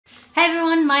Hey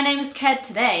everyone, my name is Kat.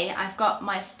 Today I've got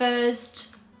my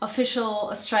first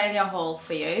official Australia haul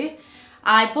for you.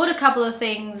 I bought a couple of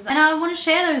things and I want to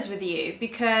share those with you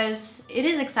because it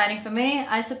is exciting for me.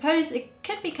 I suppose it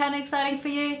could be kind of exciting for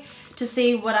you to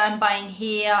see what I'm buying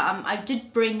here. I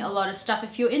did bring a lot of stuff.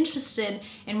 If you're interested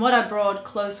in what I brought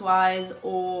clothes wise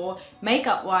or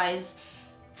makeup wise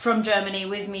from Germany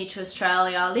with me to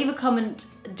Australia, leave a comment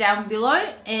down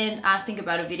below and I think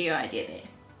about a video idea there.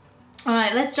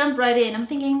 Alright, let's jump right in. I'm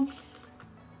thinking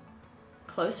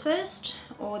clothes first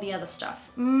or the other stuff.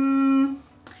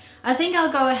 I think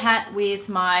I'll go ahead with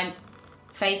my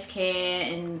face care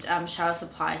and shower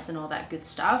supplies and all that good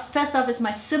stuff. First off is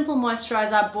my Simple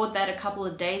Moisturizer. I bought that a couple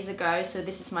of days ago, so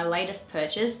this is my latest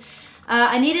purchase.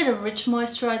 I needed a rich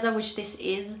moisturizer, which this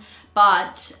is,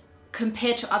 but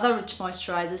compared to other rich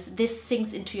moisturizers, this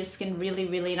sinks into your skin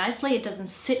really nicely. It doesn't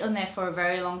sit on there for a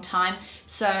very long time,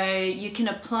 so you can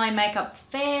apply makeup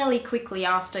fairly quickly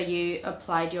after you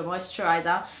applied your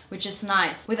moisturizer, which is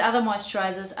nice. With other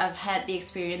moisturizers, I've had the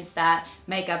experience that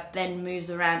makeup then moves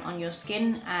around on your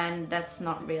skin and that's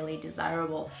not really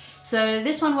desirable. So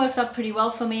this one works out pretty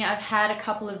well for me. I've had a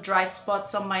couple of dry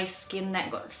spots on my skin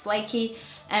that got flaky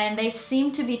and they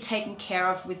seem to be taken care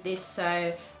of with this,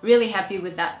 so really happy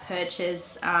with that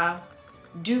purchase.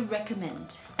 Do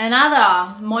recommend.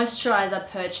 Another moisturizer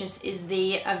purchase is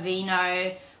the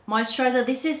Aveeno moisturizer.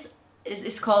 This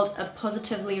is called a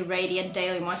Positively Radiant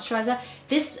Daily Moisturizer.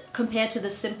 This, compared to the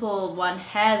Simple one,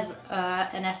 has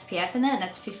an SPF in it, and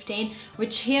that's 15,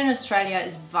 which here in Australia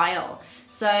is vital.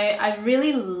 So I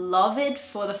really love it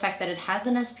for the fact that it has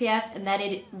an SPF and that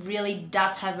it really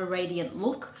does have a radiant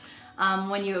look.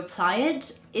 When you apply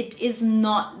it, it is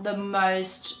not the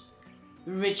most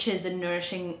richest and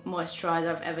nourishing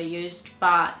moisturizer I've ever used,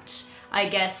 but I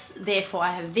guess therefore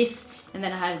I have this and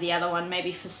then I have the other one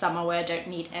maybe for summer where I don't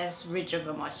need as rich of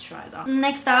a moisturizer.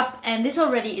 Next up, and this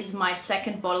already is my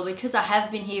second bottle because I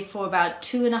have been here for about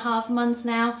 2.5 months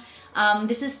now.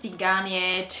 This is the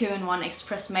Garnier 2-in-1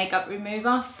 Express Makeup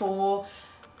Remover for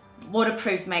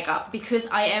waterproof makeup because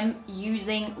I am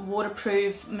using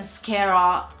waterproof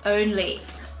mascara only.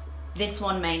 This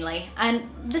one mainly, and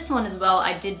this one as well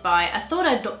I did buy. I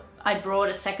thought I brought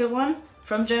a second one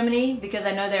from Germany because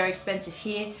I know they're expensive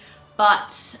here,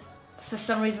 but for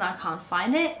some reason I can't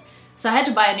find it, so I had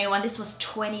to buy a new one. This was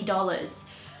 $20,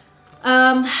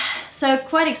 so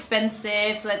quite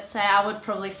expensive. Let's say I would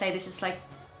probably say this is like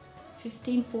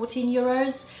 15-14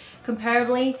 euros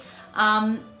comparably.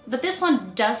 But this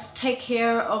one does take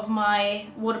care of my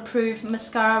waterproof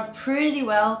mascara pretty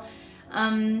well.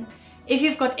 If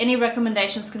you've got any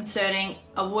recommendations concerning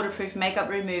a waterproof makeup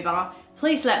remover,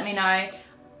 please let me know.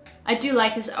 I do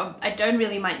like this. I don't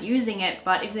really mind using it,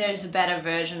 but if there's a better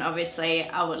version, obviously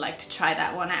I would like to try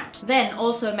that one out. Then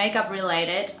also makeup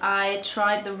related, I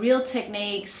tried the Real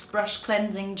Techniques Brush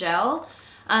Cleansing Gel.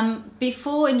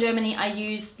 Before in Germany I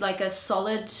used like a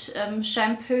solid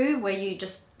shampoo where you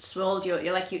just swirled you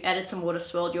added some water,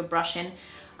 swirled your brush in.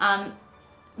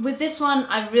 With this one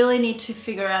I really need to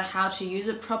figure out how to use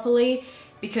it properly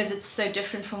because it's so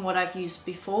different from what I've used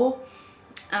before.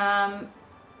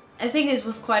 I think this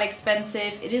was quite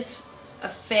expensive. It is a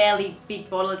fairly big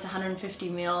bottle, it's 150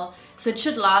 ml, so it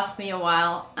should last me a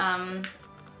while.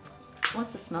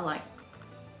 What's the smell like?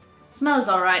 Smell is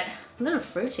alright, a little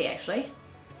fruity actually.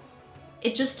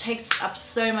 It just takes up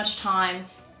so much time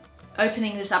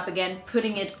opening this up again,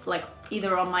 putting it like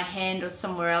either on my hand or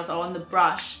somewhere else or on the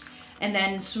brush, and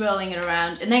then swirling it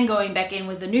around and then going back in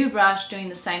with the new brush doing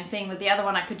the same thing. With the other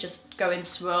one I could just go and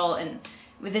swirl, and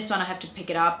with this one I have to pick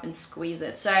it up and squeeze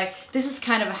it. So this is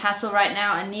kind of a hassle right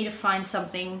now. I need to find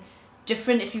something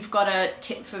different. If you've got a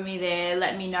tip for me there,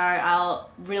 let me know. I'll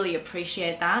really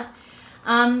appreciate that.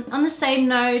 On the same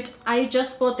note, I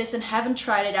just bought this and haven't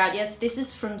tried it out yet. This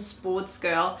is from Sports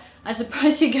Girl. I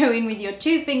suppose you go in with your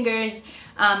 2 fingers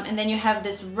and then you have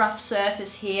this rough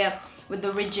surface here with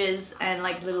the ridges and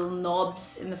like little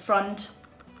knobs in the front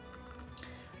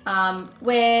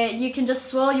where you can just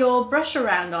swirl your brush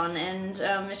around on, and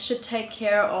it should take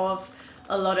care of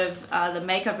a lot of the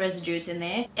makeup residues in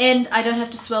there, and I don't have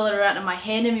to swirl it around on my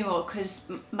hand anymore because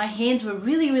my hands were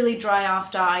really dry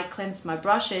after I cleansed my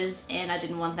brushes and I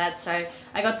didn't want that. So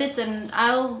I got this and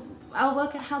I'll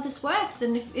work out how this works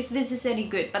and if this is any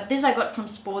good. But this I got from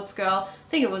Sports Girl. I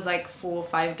think it was like $4 or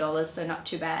 $5, so not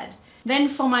too bad. Then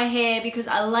for my hair, because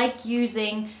I like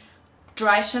using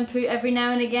dry shampoo every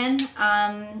now and again,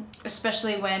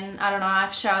 especially when, I don't know,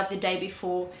 I've showered the day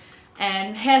before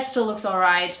and hair still looks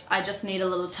alright, I just need a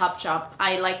little touch up.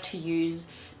 I like to use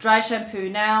dry shampoo.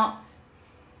 Now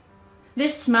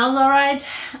This smells alright.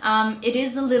 It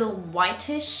is a little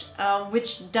whitish,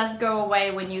 which does go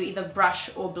away when you either brush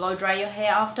or blow dry your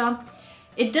hair after.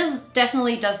 It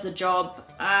definitely does the job.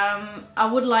 I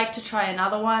would like to try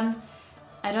another one.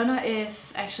 I don't know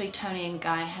if actually Toni &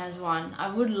 Guy has one. I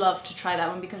would love to try that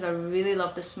one because I really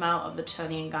love the smell of the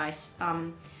Toni & Guy's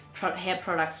hair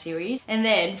product series. And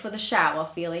then for the shower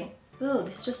feeling, ooh,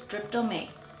 this just dripped on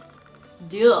me.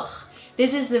 Ugh.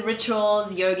 This is the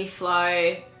Rituals Yogi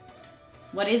Flow.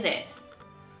 What is it?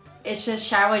 It's just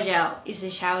shower gel. It's a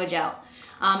shower gel.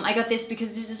 I got this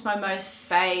because this is my most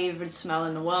favorite smell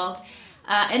in the world.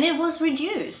 And it was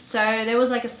reduced. So there was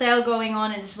like a sale going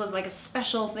on and this was like a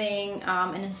special thing.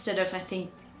 And instead of, I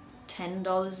think, $10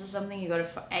 or something, you got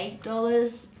it for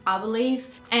 $8, I believe.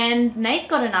 And Nate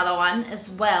got another one as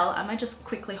well. I might just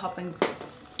quickly hop and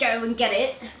go and get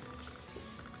it.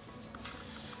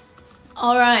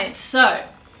 Alright, so,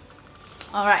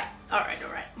 alright.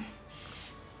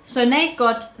 So Nate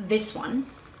got this one.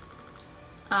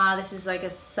 This is like a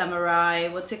samurai,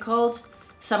 what's it called?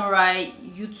 Samurai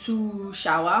Jutsu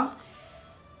shower.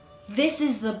 This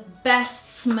is the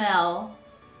best smell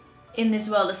in this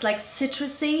world. It's like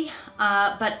citrusy,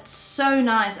 but so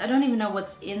nice. I don't even know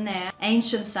what's in there.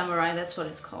 Ancient Samurai, that's what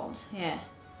it's called, yeah.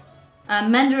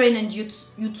 Mandarin and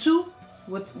Jutsu.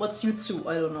 What's Jutsu?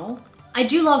 I don't know. I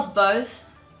do love both,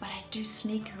 but I do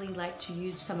sneakily like to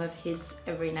use some of his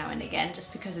every now and again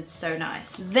just because it's so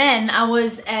nice. Then I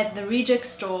was at the Reject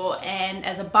store, and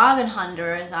as a bargain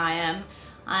hunter as I am,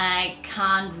 I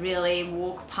can't really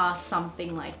walk past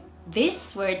something like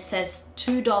this where it says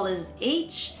 $2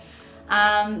 each.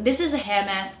 This is a hair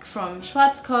mask from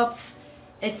Schwarzkopf.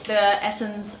 It's the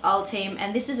Essence Ultime,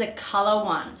 and this is a color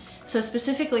one. So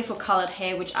specifically for colored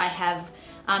hair, which I have,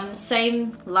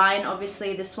 same line,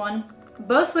 obviously this one.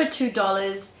 Both were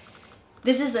 $2.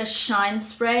 This is a shine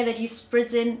spray that you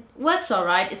spritz in. Works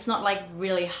alright, it's not like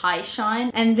really high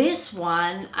shine. And this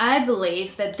one, I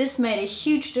believe that this made a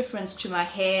huge difference to my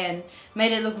hair and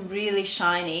made it look really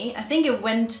shiny. I think it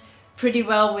went pretty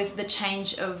well with the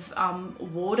change of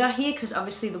water here, because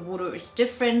obviously the water is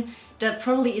different. That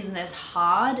probably isn't as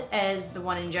hard as the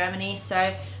one in Germany,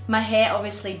 so my hair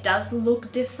obviously does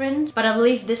look different, but I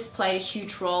believe this played a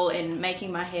huge role in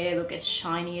making my hair look as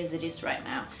shiny as it is right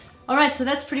now. Alright, so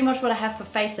that's pretty much what I have for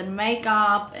face and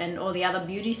makeup and all the other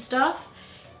beauty stuff.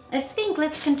 I think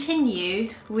let's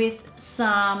continue with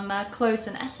some clothes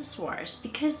and accessories,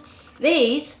 because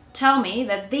these tell me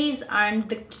that these aren't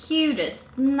the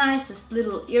cutest, nicest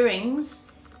little earrings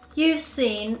you've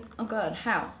seen, oh god,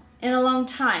 how? In a long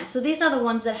time. So these are the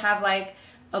ones that have like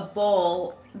a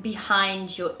ball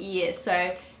behind your ear.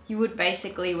 So you would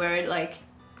basically wear it like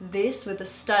this with a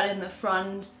stud in the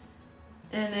front,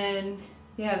 and then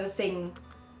you have the thing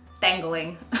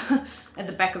dangling at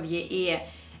the back of your ear.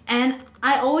 And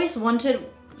I always wanted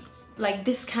like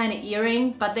this kind of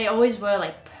earring, but they always were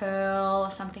like pearl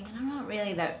or something, and I'm not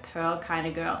really that pearl kind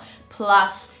of girl.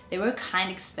 Plus they were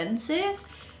kind of expensive.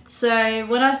 So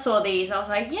when I saw these, I was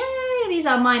like, yay, these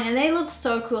are mine, and they look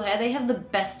so cool here. They have the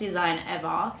best design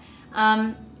ever.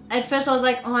 At first I was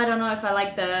like, oh, I don't know if I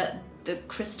like the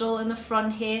crystal in the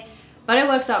front here, but it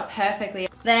works out perfectly.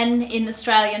 Then in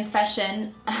Australian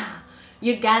fashion,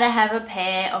 you gotta have a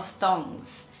pair of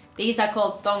thongs. These are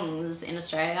called thongs in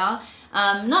Australia.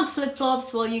 Not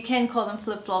flip-flops, well, you can call them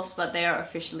flip-flops, but they are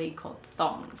officially called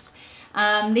thongs.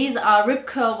 These are rip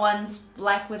curl ones,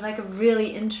 black with like a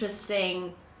really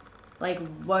interesting like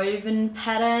woven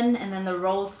pattern, and then the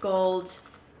rose gold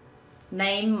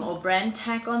name or brand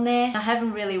tag on there. I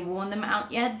haven't really worn them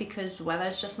out yet because the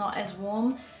weather's just not as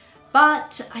warm,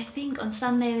 but I think on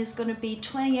Sunday there's gonna be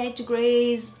 28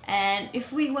 degrees, and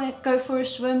if we go for a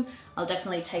swim, I'll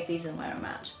definitely take these and wear them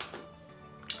out.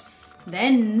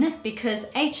 Then, because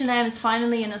H&M is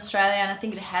finally in Australia, and I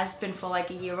think it has been for like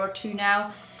a year or two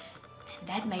now, and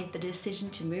that made the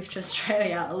decision to move to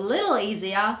Australia a little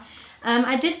easier.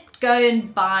 I did go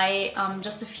and buy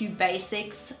just a few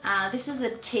basics. This is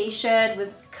a t-shirt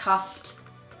with cuffed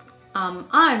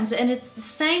arms, and it's the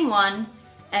same one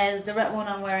as the red one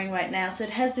I'm wearing right now. So it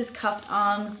has this cuffed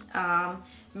arms,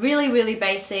 really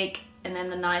basic, and then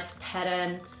the nice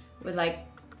pattern with like,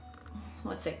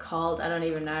 what's it called? I don't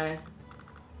even know.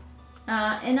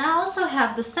 And I also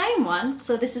have the same one,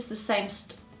 so this is the same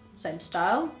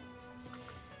style.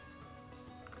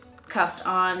 Cuffed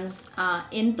arms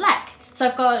in black. So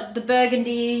I've got the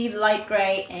burgundy, light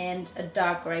grey, and a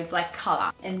dark grey black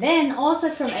color. And then also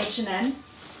from H&M,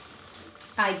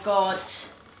 I got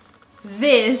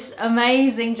this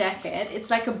amazing jacket. It's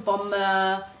like a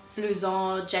bomber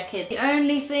blouson jacket. The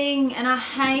only thing, and I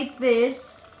hate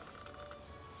this,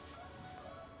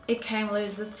 it came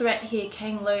loose, the thread here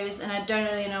came loose, and I don't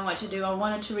really know what to do. I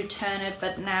wanted to return it,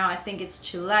 but now I think it's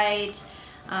too late.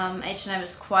 H&M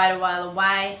is quite a while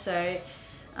away, so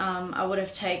I would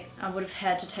have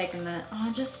had to take them that. Oh,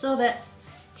 I just saw that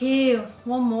here,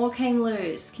 one more came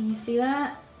loose. Can you see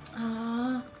that?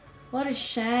 Ah, what a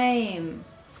shame.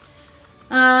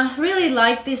 Really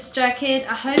like this jacket.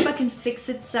 I hope I can fix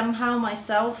it somehow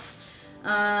myself.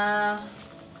 I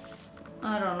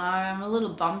don't know, I'm a little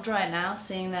bummed right now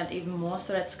seeing that even more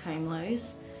threads came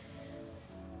loose.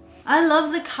 I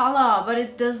love the color, but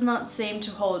it does not seem to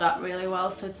hold up really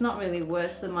well, so it's not really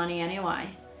worth the money anyway.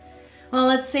 Well,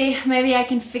 let's see, maybe I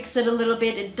can fix it a little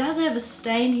bit. It does have a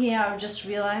stain here, I've just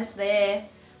realized there.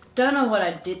 Don't know what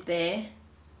I did there.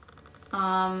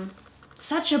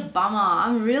 Such a bummer.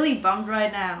 I'm really bummed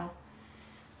right now.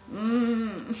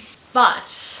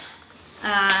 But,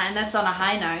 and that's on a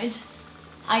high note,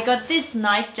 I got this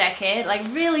night jacket, like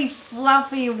really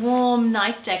fluffy, warm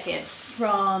night jacket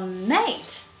from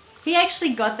Nate. He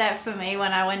actually got that for me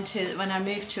when I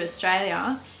moved to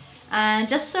Australia, and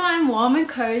just so I'm warm and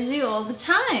cozy all the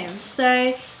time.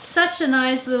 So such a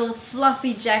nice little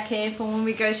fluffy jacket for when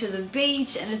we go to the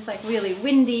beach and it's like really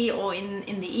windy, or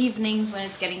in the evenings when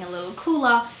it's getting a little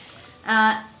cooler.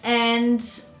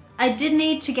 And I did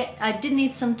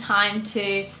need some time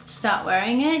to start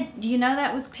wearing it. Do you know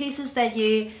that with pieces that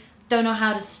you don't know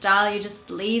how to style, you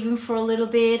just leave them for a little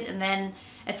bit, and then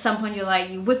at some point you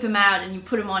whip them out and you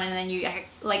put them on, and then you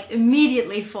like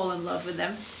immediately fall in love with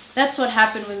them. That's what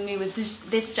happened with me with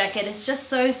this jacket. It's just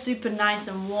so super nice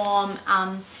and warm.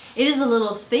 It is a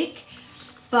little thick,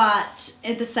 but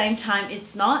at the same time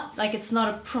it's not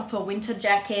a proper winter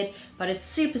jacket, but it's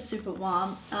super super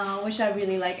warm, which I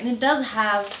really like. And it does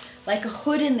have like a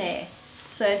hood in there,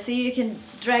 so you can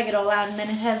drag it all out, and then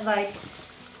it has like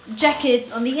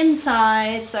jackets on the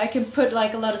inside, so I can put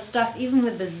like a lot of stuff even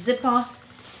with the zipper.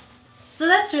 So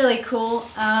that's really cool.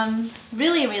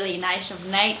 Really really nice of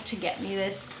Nate to get me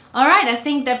this. Alright, I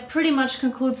think that pretty much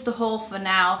concludes the haul for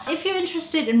now. If you're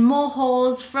interested in more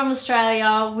hauls from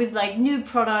Australia with like new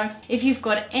products, if you've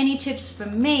got any tips for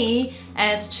me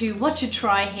as to what to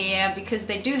try here, because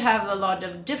they do have a lot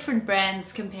of different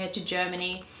brands compared to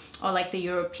Germany or like the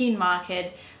European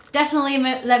market, definitely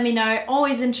let me know.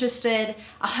 Always interested.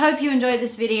 I hope you enjoyed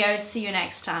this video. See you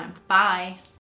next time. Bye.